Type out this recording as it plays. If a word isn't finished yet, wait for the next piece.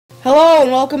Hello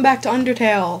and welcome back to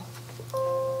Undertale.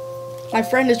 My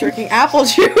friend is drinking apple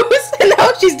juice and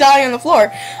now she's dying on the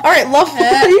floor. Alright, lovely.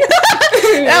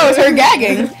 That was her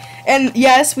gagging. And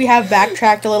yes, we have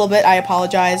backtracked a little bit. I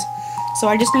apologize. So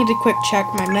I just need to quick check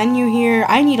my menu here.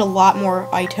 I need a lot more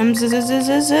items. How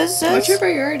much have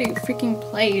you already freaking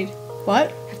played?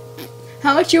 What?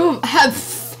 How much you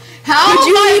have... Could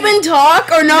you even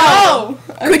talk or no?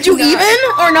 Could you even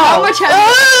or no? How much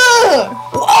have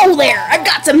Whoa there! I've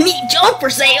got some neat junk for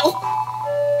sale.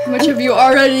 How much have you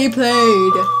already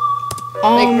played?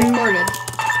 Like recorded.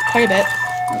 Quite a bit.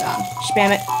 Hold on.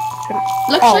 Spam it.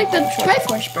 Looks like the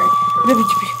Triforce bird.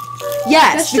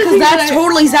 Yes, because that's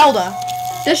totally Zelda.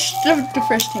 That's the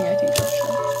first thing I think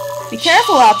of. Be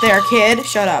careful out there, kid.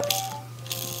 Shut up.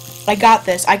 I got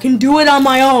this. I can do it on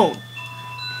my own.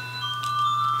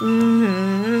 I'm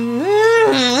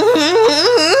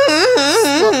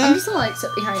just gonna like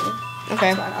sit behind you.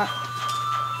 Okay.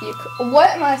 What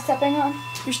am I stepping on?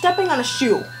 You're stepping on a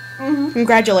shoe.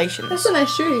 Congratulations. That's a nice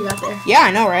shoe you got there. Yeah,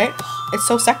 I know, right? It's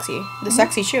so sexy. The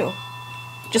sexy shoe.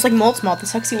 Just like Moldsmalt, the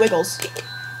sexy wiggles.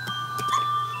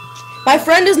 My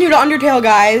friend is new to Undertale,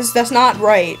 guys. That's not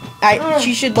right.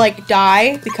 She should like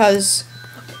die because.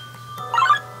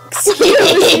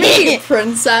 Excuse me,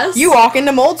 princess. You walk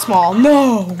into Moldsmalt.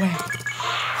 No way.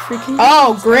 Freaking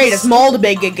oh, great. It's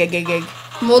Moldbig.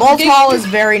 Moldsmalt is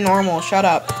very normal. Shut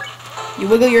up. You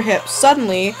wiggle your hips.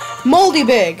 Suddenly, Moldy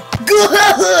Big.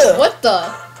 What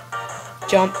the?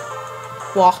 Jump.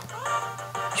 Wah.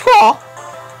 Chua.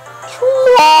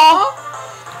 Chua.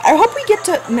 I hope we get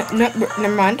to.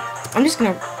 Never mind. I'm just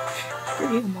gonna.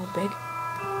 Screw you, Moldbig.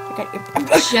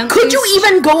 Could you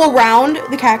even go around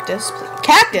the cactus?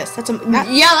 Cactus. That's a.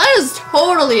 Yeah, that is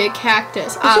totally a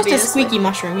cactus. It's just a squeaky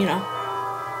mushroom, you know.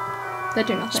 That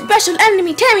do nothing. Special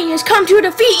enemy Tammy has come to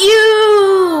defeat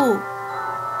you.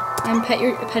 I'm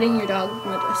petting your dog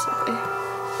majestically.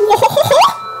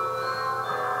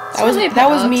 That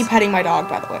was me petting my dog,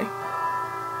 by the way.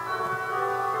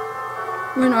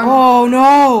 We're normal. Oh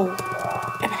no!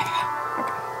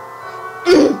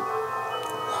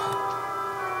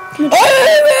 What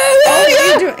are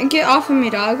you doing? Get off of me,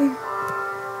 dog.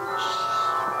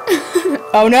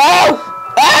 Oh no!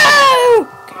 Oh!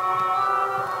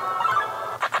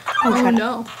 Oh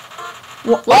no!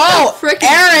 Whoa! Frick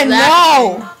Aaron,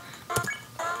 no!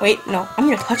 Wait, no. I'm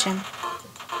gonna touch him.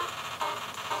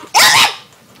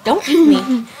 Don't eat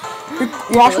me.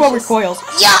 Roswell recoils.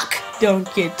 Yuck!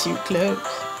 Don't get too close.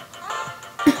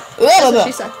 That's what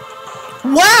she said.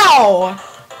 Wow!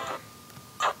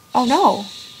 Oh no.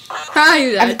 How are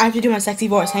you dead? I have to do my sexy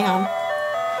voice. Hang on.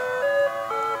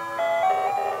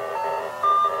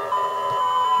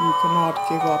 You cannot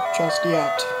give up just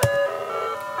yet.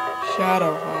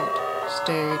 Shadowheart,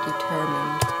 stay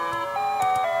determined.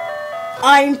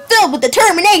 I'm filled with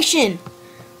determination!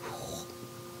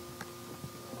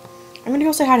 I'm gonna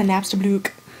go say hi to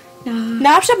Napstablook.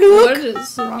 Napstablook! What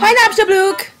is wrong? Hi,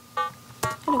 Napstablook!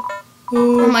 Hello.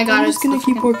 Oh my god, I'm just gonna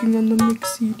keep working on the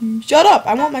mix CD. Shut up!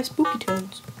 I want my spooky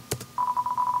tones.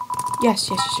 Yes,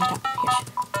 shut up. Yes.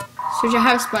 So did you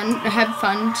have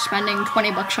fun spending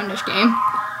 $20 on this game?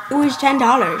 It was $10.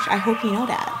 I hope you know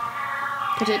that.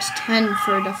 Because it's 10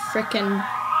 for the frickin'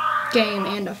 game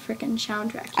and a frickin'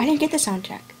 soundtrack. I didn't get the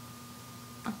soundtrack.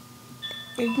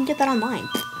 You can get that online.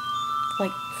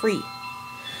 Like, free.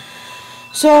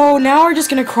 So, now we're just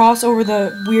gonna cross over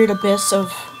the weird abyss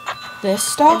of this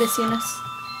stuff. Abyssinus.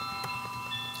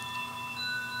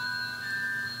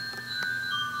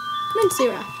 Mincy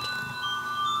Raft.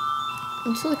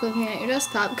 I'm still looking at your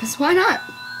desktop, because why not?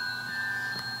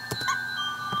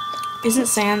 Isn't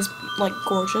Sans, like,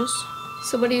 gorgeous?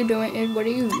 So what are you doing? What are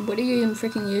you even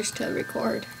freaking use to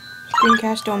record?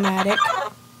 Screencast-O-Matic.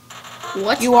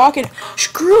 What? You walk in.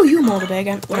 Screw you, Moldbig.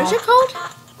 What is it called?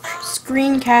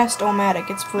 Screencast-O-Matic.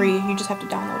 It's free. You just have to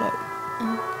download it.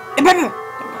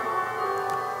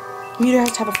 You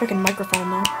have to have a freaking microphone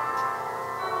though.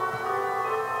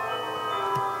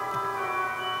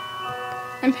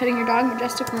 I'm petting your dog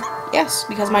majestically. Yes,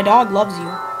 because my dog loves you.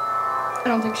 I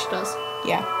don't think she does.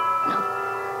 Yeah. No.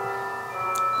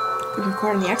 We can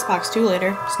record on the Xbox too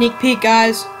later. Sneak peek,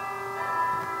 guys.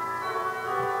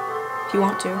 If you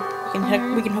want to,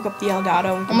 we can hook up the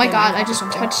Elgato. And oh my god! I just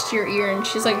touched your ear, and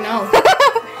she's like, "No."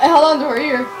 I held on to her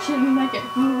ear. She didn't like it.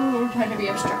 We're trying to be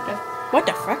obstructive. What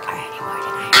the frick?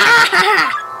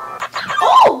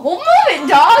 Oh, well, move it,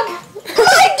 dog.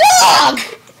 My dog.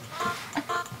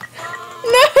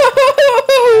 No!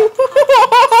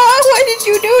 What did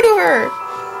you do to her?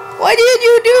 What did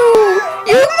you do?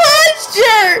 You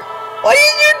monster! What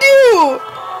did you do?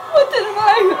 What did I?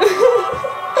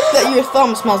 That you're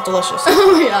thumb smells delicious.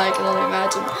 Oh yeah, I can only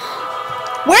imagine.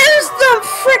 Where's the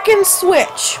frickin'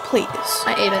 switch, please?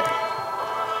 I ate it.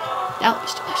 That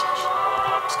was delicious.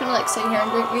 I'm just gonna like sit here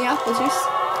and drink me apple juice.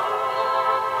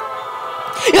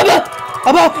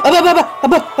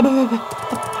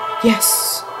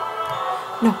 Yes.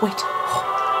 No, wait.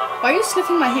 Why are you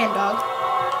sniffing my hand, dog?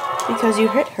 Because you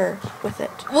hit her with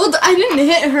it. Well, I didn't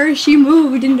hit her. She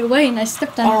moved in the way, and I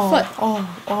stepped on her foot.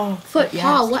 Foot, yes,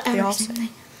 paw, whatever. Same thing.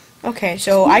 Okay,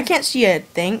 so I can't see a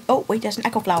thing. Oh, wait, there's an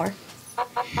echo flower.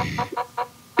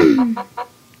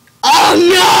 Oh,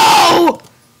 no!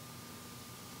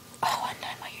 Oh,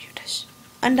 Undyne, why you do this?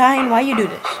 Undyne, why you do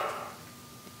this?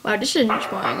 Wow, this isn't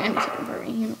spoiling anything for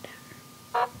me. You know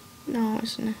that. No,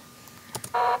 it's not.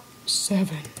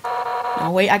 7.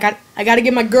 No, wait, I gotta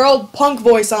get my girl punk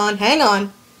voice on. Hang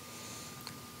on.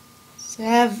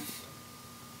 7.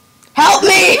 Help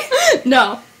me!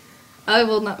 No, I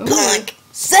will not. Punk.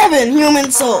 7 human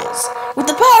souls. With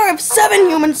the power of 7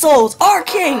 human souls, our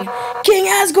king, King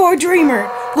Asgore Dreamer,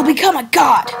 will become a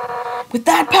god. With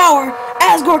that power,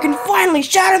 Asgore can finally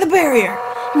shatter the barrier.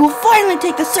 He will finally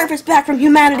take the surface back from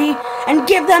humanity and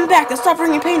give them back the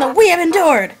suffering and pain that we have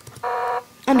endured.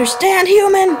 Understand,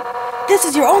 human? This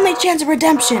is your only chance of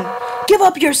redemption. Give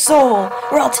up your soul,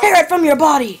 or I'll tear it from your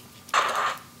body.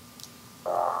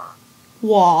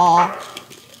 Wah.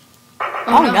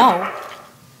 Oh no.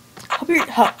 I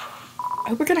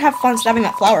hope we're gonna have fun stabbing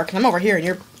that flower, because I'm over here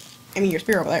and your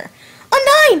spear over there.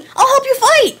 Undyne! I'll help you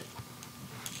fight!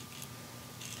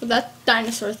 That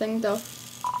dinosaur thing, though.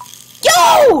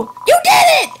 Yo! You did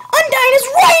it! Undyne is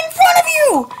right in front of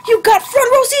you! You got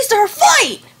front row seats to her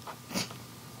fight!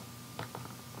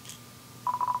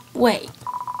 Wait,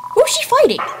 who's she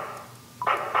fighting?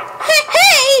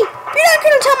 Hey! You're not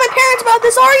gonna tell my parents about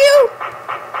this, are you?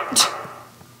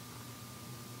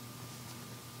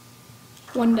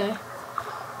 One day.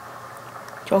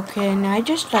 So can I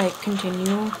just,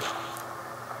 continue?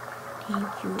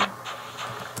 Thank you.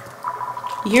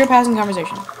 You hear a passing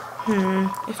conversation.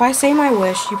 If I say my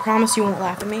wish, you promise you won't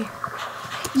laugh at me?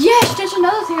 Yes, that's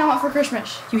another thing I want for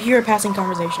Christmas. You hear a passing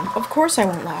conversation. Of course I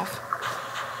won't laugh.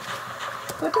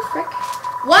 What the frick?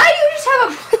 Why do you just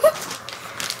have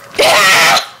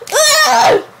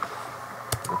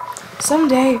a...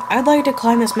 Someday, I'd like to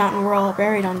climb this mountain we're all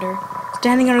buried under.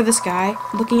 Standing under the sky,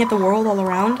 looking at the world all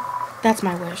around. That's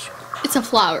my wish. It's a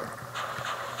flower.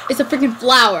 It's a freaking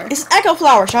flower. It's an echo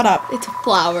flower, shut up. It's a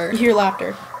flower. You hear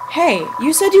laughter. Hey,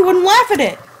 you said you wouldn't laugh at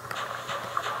it.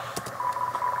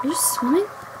 Are you swimming?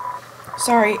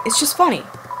 Sorry, it's just funny.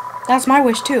 That's my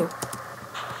wish too.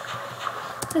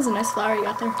 That's a nice flower you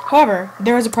got there. However,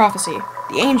 there is a prophecy.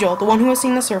 The angel, the one who has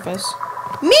seen the surface.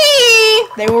 Me!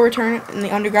 They will return and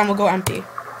the underground will go empty.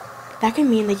 That can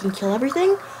mean they can kill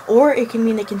everything, or it can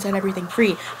mean they can set everything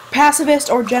free. Pacifist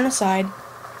or genocide.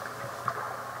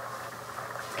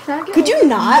 Can I get Could you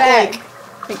not,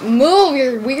 like move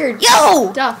your weird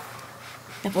Yo! stuff?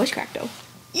 That voice cracked though.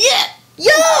 Yeah!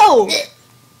 Yo!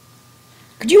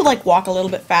 Could you, walk a little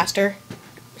bit faster?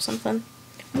 Or something?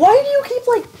 Why do you keep,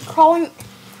 crawling...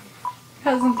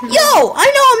 Yo!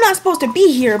 I know I'm not supposed to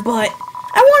be here, but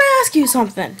I want to ask you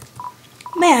something.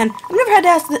 Man, I've never had to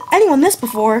ask anyone this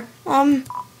before.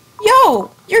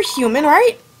 Yo! You're human,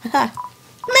 right? Man,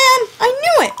 I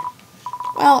knew it!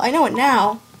 Well, I know it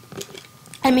now.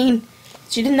 I mean,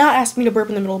 she did not ask me to burp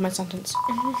in the middle of my sentence.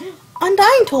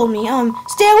 Undyne told me,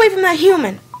 stay away from that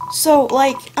human. So,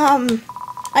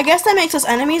 I guess that makes us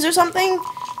enemies or something?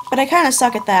 But I kind of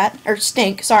suck at that. Or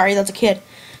stink. Sorry, that's a kid.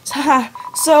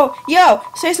 So, yo,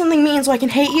 say something mean so I can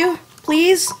hate you,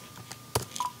 please?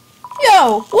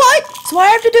 Yo, what? So I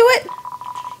have to do it?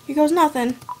 Here goes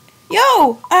nothing.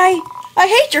 Yo, I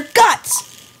hate your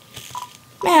guts.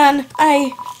 Man,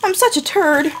 I'm such a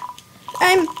turd.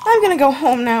 I'm gonna go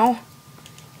home now.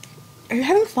 Are you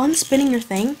having fun spinning your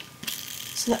thing?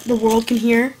 So that the world can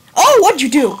hear? Oh, what'd you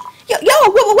do? Yo,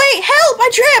 wait, help, I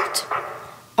tripped!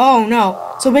 Oh,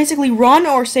 no. So basically run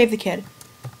or save the kid.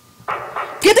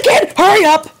 Get the kid! Hurry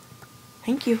up!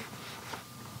 Thank you.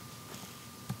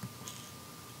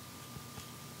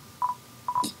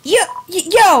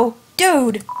 Yo,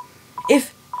 dude.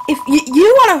 If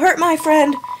you want to hurt my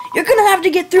friend, you're gonna have to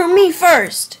get through me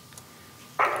first.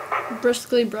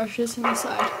 Briskly brushes him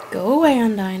aside. Go away,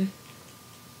 Undyne.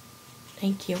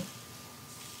 Thank you.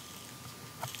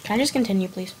 Can I just continue,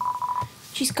 please?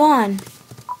 She's gone.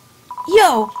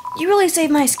 Yo, you really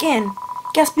saved my skin.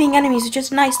 Guess being enemies is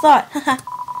just a nice thought. Haha.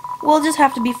 We'll just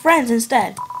have to be friends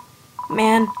instead.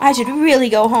 Man, I should really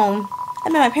go home. I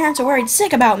bet my parents are worried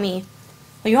sick about me.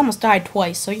 Well, you almost died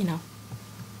twice, so you know.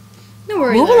 No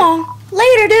worries. Move along.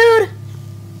 Later, dude.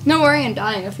 No worry, I'm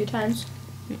dying a few times.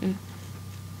 Mm-mm.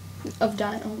 Of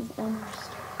dying,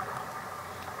 almost.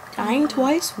 Dying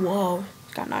twice? Whoa.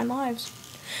 Got 9 lives.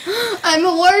 I'm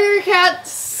a warrior cat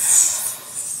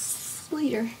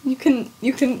leader. You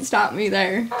couldn't stop me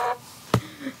there.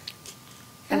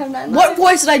 I have 9 What lives.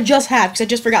 voice did I just have? Because I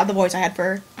just forgot the voice I had for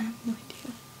her. I have no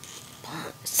idea.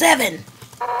 7.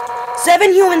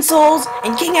 7 human souls,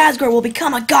 and King Asgore will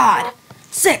become a god.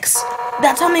 6.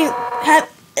 That's how many have...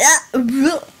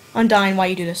 Undying, why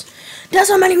you do this. That's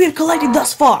how many we have collected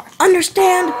thus far.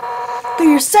 Understand?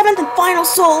 Through your 7th and final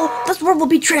soul, this world will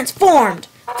be transformed.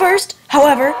 First,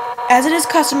 however, as it is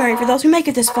customary for those who make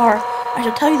it this far, I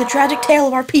shall tell you the tragic tale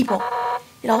of our people.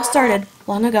 It all started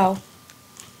long ago.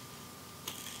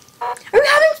 Are you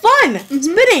having fun?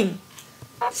 Spitting.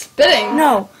 Spitting?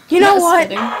 No. You know Not what?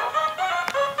 spitting.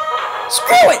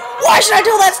 Screw it! Why should I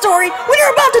tell that story when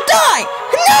you're about to die?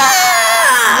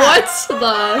 No! What's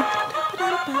the...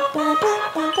 What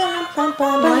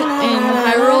in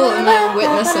Hyrule am I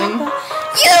witnessing?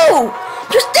 You!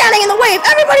 You're standing in the way of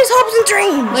everybody's hopes and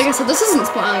dreams! Like I said, this isn't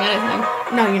spoiling anything.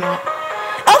 No, you're not.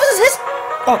 Elvis is his...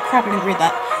 Oh, crap, I didn't read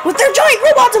that. With their giant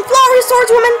robots and flowery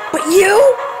swordswomen, but you?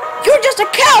 You're just a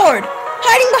coward!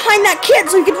 Hiding behind that kid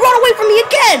so you could run away from me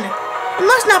again! And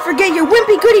let's not forget your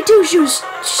wimpy goody two-shoes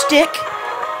stick.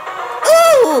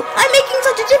 Ooh! I'm making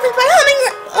such a difference by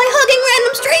hugging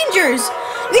random strangers!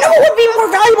 You know what would be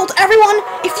more valuable to everyone?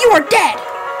 If you are dead!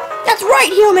 That's right,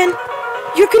 human!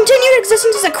 Your continued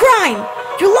existence is a crime!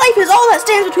 Your life is all that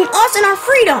stands between us and our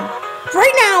freedom!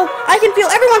 Right now, I can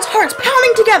feel everyone's hearts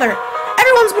pounding together!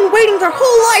 Everyone's been waiting their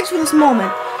whole lives for this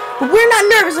moment! But we're not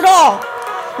nervous at all!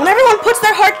 When everyone puts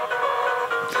their heart...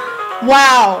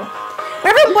 Wow!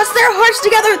 When everyone puts their hearts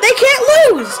together, they can't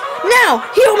lose! Now,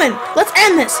 human, let's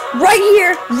end this! Right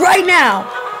here, right now!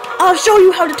 I'll show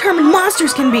you how determined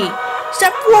monsters can be!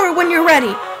 Step forward when you're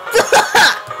ready!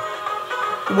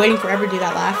 I'm waiting for Ever to do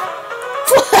that laugh.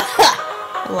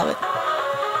 I love it.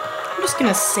 I'm just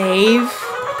gonna save.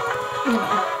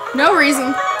 No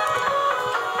reason.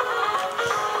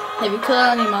 Have you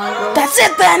killed any mongrels? That's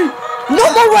it then!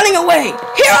 No more running away!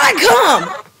 Here I come!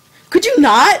 Could you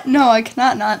not? No, I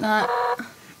cannot not.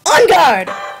 On guard!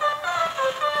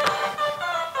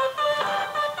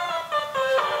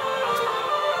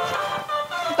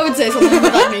 I would say something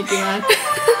without making that.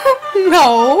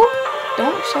 No!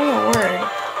 Don't say a word.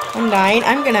 Undying,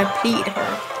 I'm gonna feed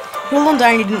her. Well,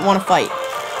 Undying didn't want to fight.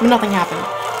 But nothing happened.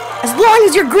 As long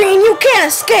as you're green, you can't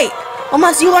escape!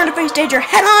 Unless you learn to face danger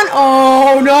head-on.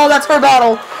 Oh no, that's her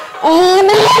battle. Oh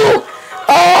no!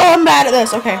 Oh, I'm bad at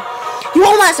this. Okay. You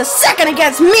won't last a second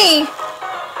against me!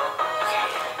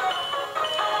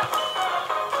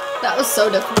 That was so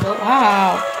difficult.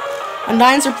 Wow.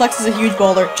 Undying suplexes a huge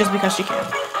boulder just because she can.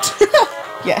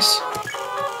 Yes.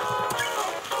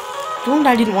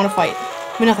 Undying didn't want to fight,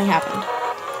 but nothing happened.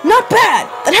 Not bad!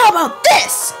 Then how about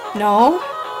this? No.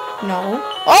 No.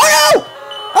 Oh no!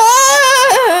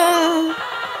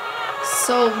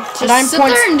 So just Undying sit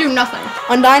points- there and do nothing.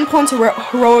 Undying points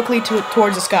heroically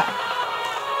towards the sky.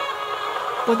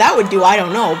 What that would do, I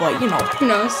don't know, but you know. Who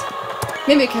knows?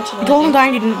 Maybe catch I told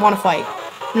Undying didn't want to fight.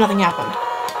 Nothing happened.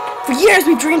 For years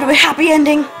we've dreamed of a happy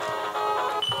ending.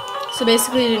 So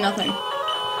basically do nothing.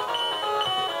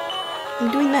 I'm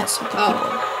doing this.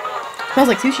 Oh. Smells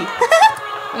like sushi.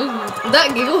 Ooh,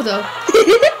 that giggle though.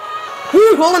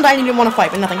 Well, Undying didn't want to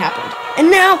fight, but nothing happened. And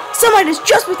now, sunlight is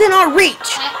just within our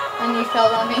reach. And you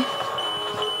fell on me.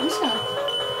 I'm just gonna...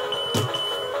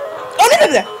 Oh,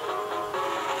 no.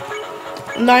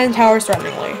 Undying towers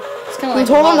threateningly. It's kinda We like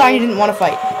told a Undying didn't want to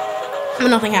fight, but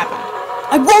nothing happened.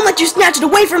 I won't let you snatch it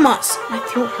away from us! My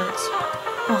throat hurts.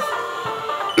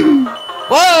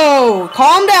 Whoa!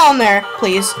 Calm down there,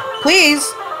 please.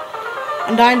 Please!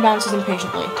 Undying bounces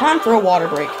impatiently. Time for a water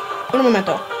break. Un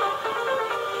momento.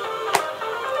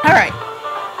 Alright.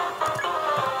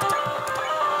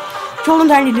 Told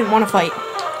Undying he didn't want to fight,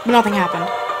 but nothing happened.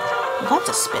 Well, that's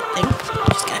a spit thing.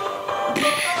 Just gonna...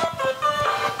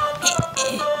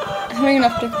 Having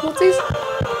enough difficulties?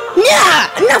 Yeah!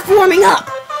 Enough warming up!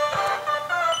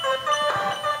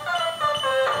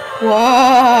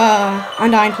 Whoa!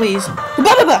 Undying, please.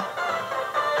 Blah, blah, blah.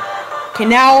 Okay,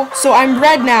 now, so I'm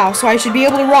red now, so I should be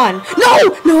able to run. No!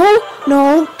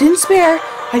 Didn't spare.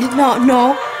 I did not,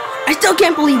 no. I still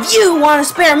can't believe you want to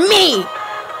spare me!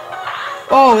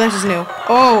 Oh, this is new.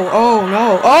 Oh,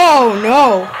 no. Oh,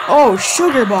 no. Oh,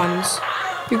 sugar buns.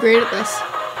 You're great at this.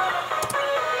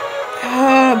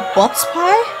 Butts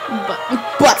pie?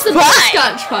 Butts The pie!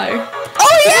 butterscotch pie.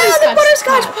 Oh, yeah, the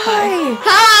butterscotch Butterscotch pie!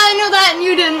 Ha! I know that and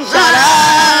you didn't. Shut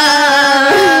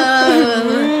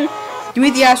up! You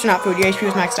eat the astronaut food, your HP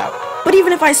was maxed out. But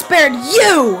even if I spared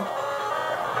you,